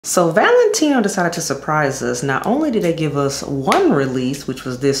So Valentino decided to surprise us. Not only did they give us one release, which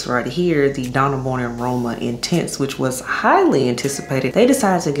was this right here, the Donna Born in Roma Intense, which was highly anticipated, they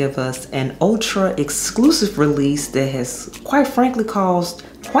decided to give us an ultra exclusive release that has quite frankly caused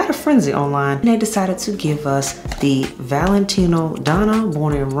quite a frenzy online. And they decided to give us the Valentino Donna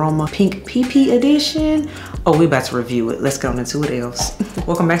Born in Roma Pink PP edition. Oh, we about to review it. Let's go into it else.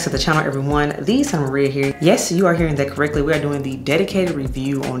 Welcome back to the channel, everyone. The Son Maria here. Yes, you are hearing that correctly. We are doing the dedicated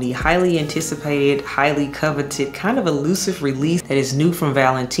review on the highly anticipated, highly coveted, kind of elusive release that is new from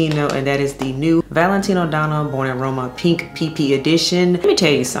Valentino, and that is the new Valentino Donna Born in Roma Pink PP edition. Let me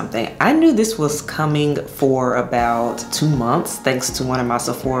tell you something. I knew this was coming for about 2 months, thanks to one of my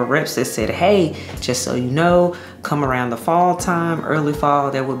Sephora reps that said, hey, just so you know, come around the fall time, early fall,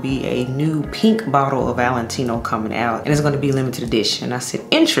 there will be a new pink bottle of Valentino coming out, and it's going to be limited edition. I said,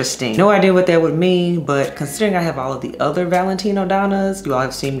 interesting. No idea what that would mean, but considering I have all of the other Valentino Donnas, you all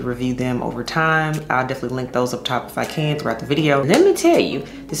have seen me review them over time. I'll definitely link those up top if I can throughout the video. Let me tell you,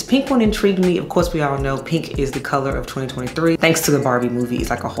 this pink one intrigued me. Of course, we all know pink is the color of 2023. Thanks to the Barbie movie, it's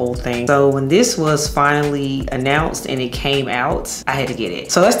like a whole thing. So when this was finally announced and it came out, I had to get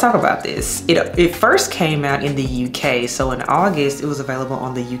it. So let's talk about this. It first came out in the UK. So in August, it was available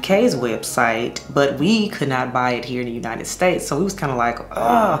on the UK's website, but we could not buy it here in the United States. So we was kind of like,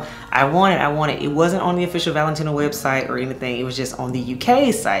 oh, I want it. It wasn't on the official Valentino website or anything. It was just on the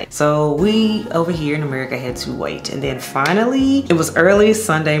UK site. So we over here in America had to wait. And then finally, it was early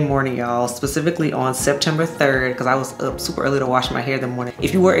Sunday morning, y'all, specifically on September 3rd, because I was up super early to wash my hair that morning.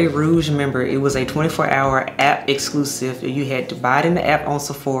 If you were a Rouge member, it was a 24-hour app exclusive. You had to buy it in the app on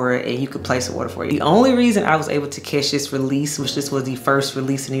Sephora and you could place an order for you. The only reason I was able to catch this release, which this was the first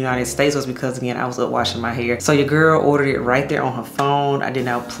release in the United States, was because, again, I was up washing my hair. So your girl ordered it right there on her phone. I did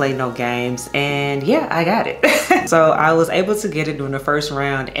not play no games, and yeah, I got it. So I was able to get it during the first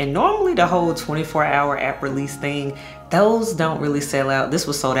round, and normally the whole 24-hour app release thing, those don't really sell out. This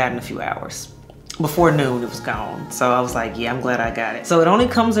was sold out in a few hours. Before noon, it was gone. So I was like, yeah, I'm glad I got it. So it only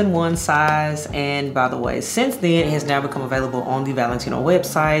comes in one size. And by the way, since then, it has now become available on the Valentino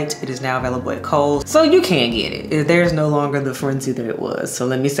website. It is now available at Kohl's. So you can get it. There's no longer the frenzy that it was. So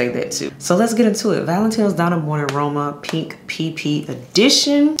let me say that too. So let's get into it. Valentino's Donna Born in Roma Pink PP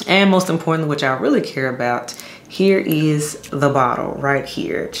edition. And most importantly, which I really care about, here is the bottle right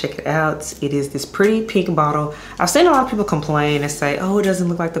here. Check it out. It is this pretty pink bottle. I've seen a lot of people complain and say, oh, it doesn't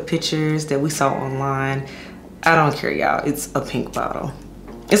look like the pictures that we saw online. I don't care, y'all. It's a pink bottle.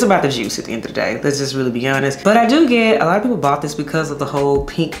 It's about the juice at the end of the day. Let's just really be honest. But I do get a lot of people bought this because of the whole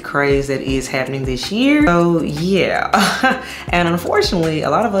pink craze that is happening this year. So yeah. And unfortunately, a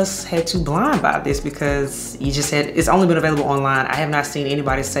lot of us had to blind buy this because it's only been available online. I have not seen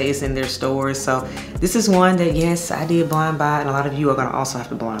anybody say it's in their stores. So this is one that, yes, I did blind buy, and a lot of you are gonna also have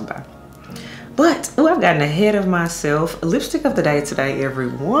to blind buy. But, oh, I've gotten ahead of myself. Lipstick of the day today,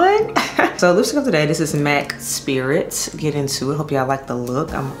 everyone. So lipstick of the day, this is MAC Spirit. Get into it. Hope y'all like the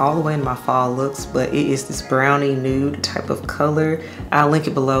look. I'm all the way in my fall looks, but it is this brownie nude type of color. I'll link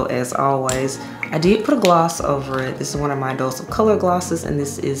it below as always. I did put a gloss over it. This is one of my Dose of Color glosses, and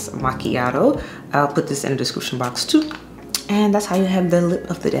this is Macchiato. I'll put this in the description box too. And that's how you have the lip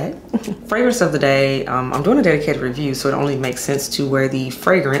of the day. Fragrance of the day, I'm doing a dedicated review, so it only makes sense to wear the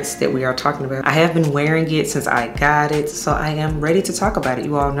fragrance that we are talking about. I have been wearing it since I got it, so I am ready to talk about it.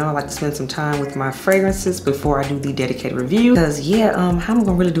 You all know I like to spend some time with my fragrances before I do the dedicated review, because yeah, how am I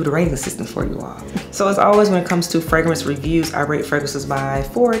gonna really do the rating system for you all? So as always, when it comes to fragrance reviews, I rate fragrances by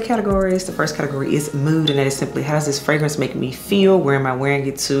 4 categories. The first category is mood, and that is simply, how does this fragrance make me feel? Where am I wearing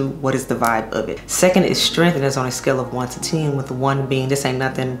it to? What is the vibe of it? Second is strength, and that's on a scale of 1 to 10, with 1 being this ain't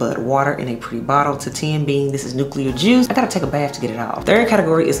nothing but water in a pretty bottle, to 10 being this is nuclear juice. I gotta take a bath to get it off. Third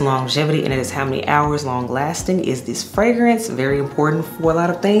category is longevity, and it is how many hours long lasting is this fragrance. Very important for a lot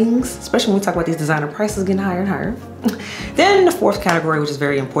of things, especially when we talk about these designer prices getting higher and higher. Then the fourth category, which is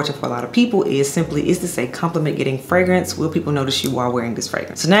very important for a lot of people, is simply, is this a compliment getting fragrance? Will people notice you while wearing this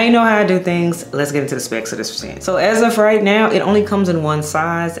fragrance? So now you know how I do things. Let's get into the specs of this scent. So as of right now, it only comes in one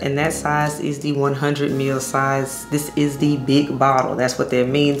size, and that size is the 100 ml size. This is the big bottle. That's what that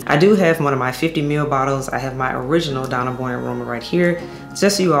means. I do have one of my 50 ml bottles. I have my original Donna Born in Roma right here,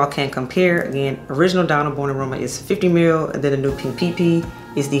 just so you all can compare. Again, original Donna Born in Roma is 50 ml, and then the new Pink PP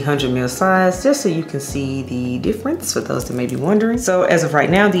is the 100 ml size, just so you can see the difference for those that may be wondering. So as of right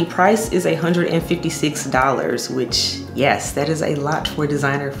now, the price is $156, which yes, that is a lot for a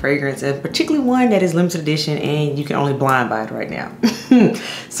designer fragrance, and particularly one that is limited edition and you can only blind buy it right now.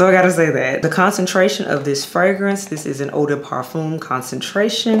 So I gotta say that. The concentration of this fragrance, this is an eau de parfum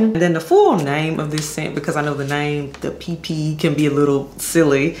concentration. And then the full name of this scent, because I know the name, the PP can be a little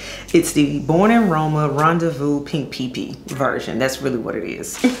silly. It's the Born in Roma Rendezvous Pink PP version. That's really what it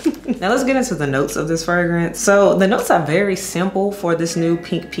is. Now let's get into the notes of this fragrance. So the notes are very simple for this new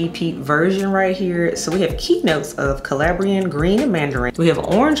Pink PP version right here. So we have key notes of Calabrian green and mandarin. We have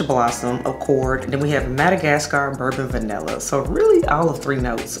orange blossom, accord, and then we have Madagascar bourbon vanilla. So really all of 3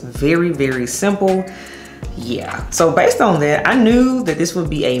 notes. Very, very simple. Yeah, so based on that, I knew that this would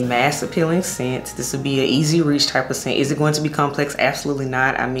be a mass appealing scent. This would be an easy reach type of scent. Is it going to be complex? Absolutely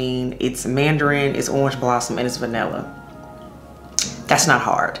not. I mean, it's mandarin, it's orange blossom, and it's vanilla. That's not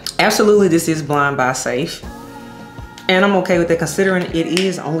hard. Absolutely, this is blind buy safe. And I'm okay with that considering it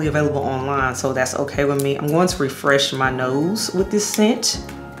is only available online, so that's okay with me. I'm going to refresh my nose with this scent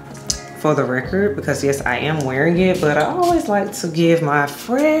for the record, because yes, I am wearing it, but I always like to give my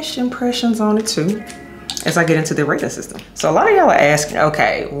fresh impressions on it too as I get into the rating system. So a lot of y'all are asking,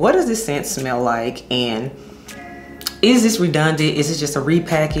 okay, what does this scent smell like? And is this redundant? Is it just a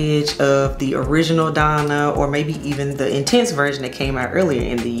repackage of the original Donna, or maybe even the intense version that came out earlier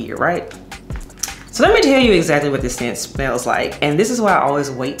in the year, right? So let me tell you exactly what this scent smells like. And this is why I always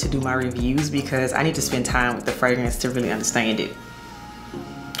wait to do my reviews, because I need to spend time with the fragrance to really understand it.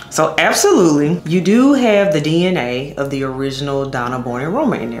 So absolutely, you do have the DNA of the original Donna Born in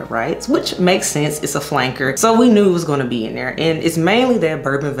Roma in there, right? Which makes sense, it's a flanker. So we knew it was gonna be in there. And it's mainly that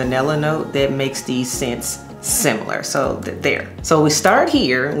bourbon vanilla note that makes these scents similar, so there. So we start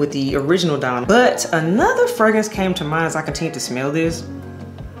here with the original Donna, but another fragrance came to mind as I continued to smell this.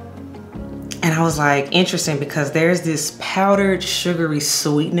 And I was like, interesting, because there's this powdered sugary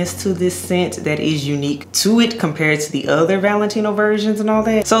sweetness to this scent that is unique to it compared to the other Valentino versions and all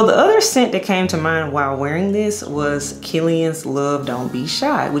that. So the other scent that came to mind while wearing this was Kilian's Love Don't Be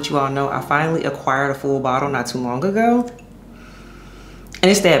Shy, which you all know I finally acquired a full bottle not too long ago.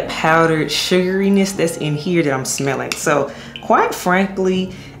 And it's that powdered sugariness that's in here that I'm smelling. So quite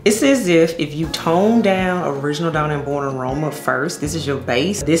frankly, it's as if you tone down original Donna and Born in Roma first, this is your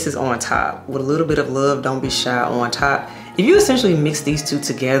base, this is on top with a little bit of Love Don't Be Shy on top. If you essentially mix these two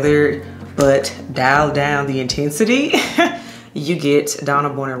together but dial down the intensity, you get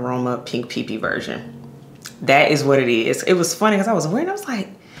Donna Born in Roma Pink PP version. That is what it is. It was funny because I was wearing, I was like,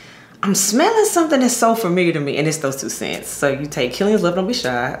 I'm smelling something that's so familiar to me, and it's those 2 scents. So you take Kilian's Love Don't Be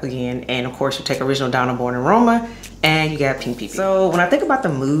Shy again, and of course you take original Donna Born in Roma, and you got Pink PP. So when I think about the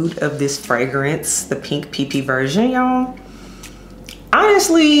mood of this fragrance, the Pink PP version, y'all,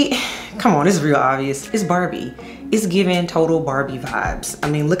 honestly, come on, it's real obvious. It's Barbie. It's giving total Barbie vibes. I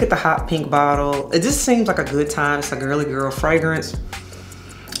mean, look at the hot pink bottle. It just seems like a good time. It's a girly girl fragrance.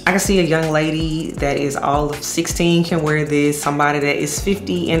 I can see a young lady that is all of 16 can wear this. Somebody that is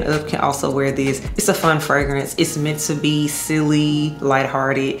 50 and up can also wear this. It's a fun fragrance. It's meant to be silly,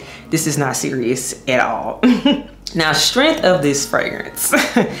 lighthearted. This is not serious at all. Now, strength of this fragrance.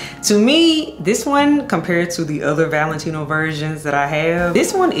 To me, this one compared to the other Valentino versions that I have,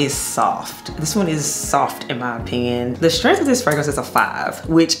 this one is soft. This one is soft in my opinion. The strength of this fragrance is a 5,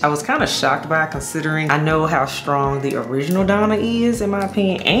 which I was kind of shocked by considering I know how strong the original Donna is in my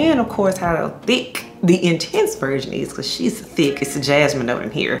opinion, and of course how thick the intense version is, because she's thick. It's a jasmine note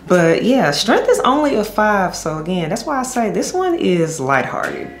in here. But yeah, strength is only a 5. So again, that's why I say this one is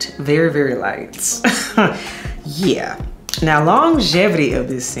lighthearted. Very, very light. Yeah. Now, longevity of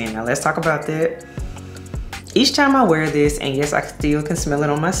this scent. Now let's talk about that. Each time I wear this, and yes, I still can smell it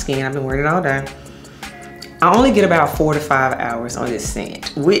on my skin. I've been wearing it all day. I only get about 4 to 5 hours on this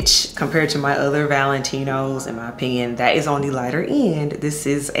scent, which compared to my other Valentinos, in my opinion, that is on the lighter end. This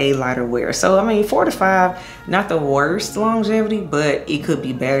is a lighter wear. So, I mean, 4 to 5, not the worst longevity, but it could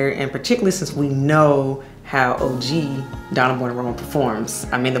be better. And particularly since we know how OG Donna Born in Roma performs.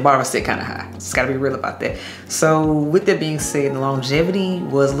 I mean, the bar was set kind of high. Just gotta be real about that. So with that being said, the longevity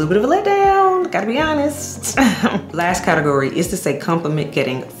was a little bit of a letdown, gotta be honest. Last category is to say compliment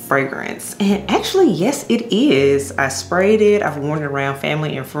getting fragrance. And actually, yes, it is. I sprayed it, I've worn it around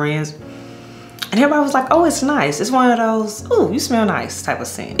family and friends. And everybody was like, oh, it's nice. It's one of those, ooh, you smell nice type of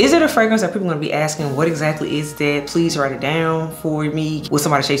scent. Is it a fragrance that people are gonna be asking, what exactly is that? Please write it down for me. Will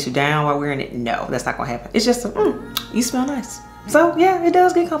somebody chase you down while wearing it? No, that's not gonna happen. It's just, you smell nice. So yeah, it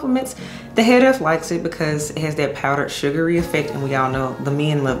does get compliments. The head elf likes it because it has that powdered sugary effect, and we all know the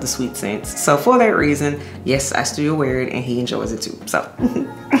men love the sweet scents. So for that reason, yes, I still wear it and he enjoys it too. So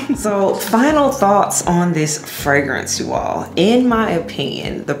So final thoughts on this fragrance, you all. In my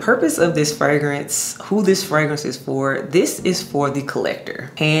opinion, the purpose of this fragrance, who this fragrance is for, this is for the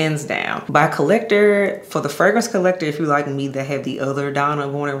collector, hands down. By collector, for the fragrance collector, if you like me that have the other Donna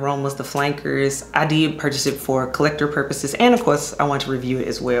Born in Romas, the flankers, I did purchase it for collector purposes. And of course, I want to review it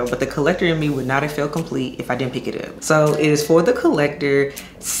as well. But the collector in me would not have felt complete if I didn't pick it up. So it is for the collector.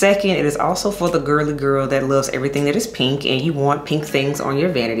 Second, it is also for the girly girl that loves everything that is pink and you want pink things on your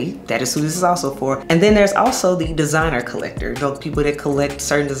vanity. That is who this is also for. And then there's also the designer collector. Those people that collect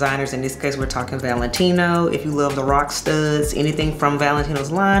certain designers. In this case, we're talking Valentino. If you love the rock studs, anything from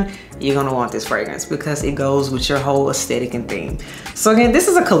Valentino's line, you're gonna want this fragrance because it goes with your whole aesthetic and theme. So again, this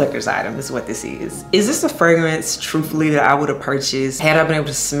is a collector's item is what this is. Is this a fragrance, truthfully, that I would have purchased had I been able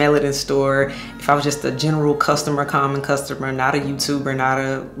to smell it in store? If I was just a general customer, common customer, not a YouTuber, not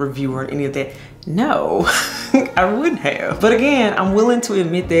a reviewer, any of that? No, I wouldn't have. But again, I'm willing to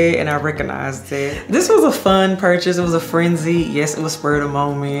admit that and I recognize that. This was a fun purchase. It was a frenzy. Yes, it was spur of the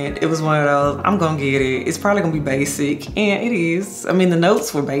moment. It was one of those, I'm gonna get it. It's probably gonna be basic, and it is. I mean, the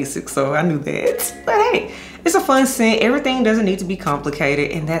notes were basic, so I knew that. But hey, it's a fun scent. Everything doesn't need to be complicated,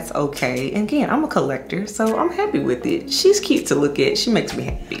 and that's okay. And again, I'm a collector, so I'm happy with it. She's cute to look at. She makes me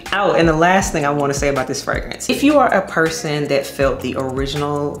happy. Oh, and the last thing I want to say about this fragrance. If you are a person that felt the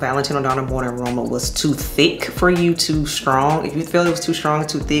original Valentino Donna Born in Roma was too thick for you, too strong, if you felt it was too strong,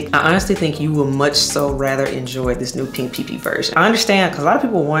 too thick, I honestly think you will much so rather enjoy this new pink PP version. I understand, because a lot of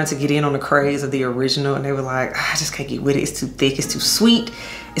people wanted to get in on the craze of the original, and they were like, I just can't get with it. It's too thick. It's too sweet.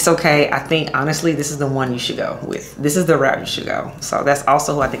 It's okay. I think honestly, this is the one you should go with. This is the route you should go. So that's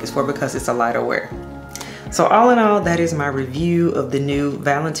also who I think it's for because it's a lighter wear. So all in all, that is my review of the new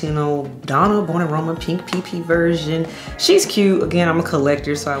Valentino Donna Born in Roma pink PP version. She's cute. Again, I'm a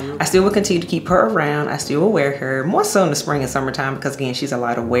collector, so I still will continue to keep her around. I still will wear her more so in the spring and summertime because again, she's a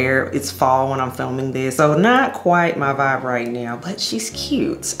lighter wear. It's fall when I'm filming this. So not quite my vibe right now, but she's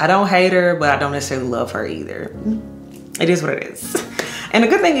cute. I don't hate her, but I don't necessarily love her either. It is what it is. And the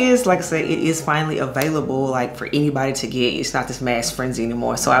good thing is, like I said, it is finally available like for anybody to get. It's not this mass frenzy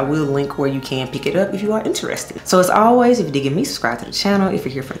anymore. So I will link where you can pick it up if you are interested. So as always, if you did get me, subscribe to the channel. If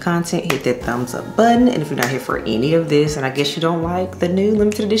you're here for the content, hit that thumbs up button. And if you're not here for any of this, and I guess you don't like the new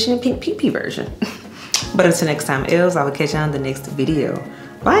limited edition pink PP version. But until next time, I will catch you on the next video.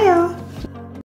 Bye y'all.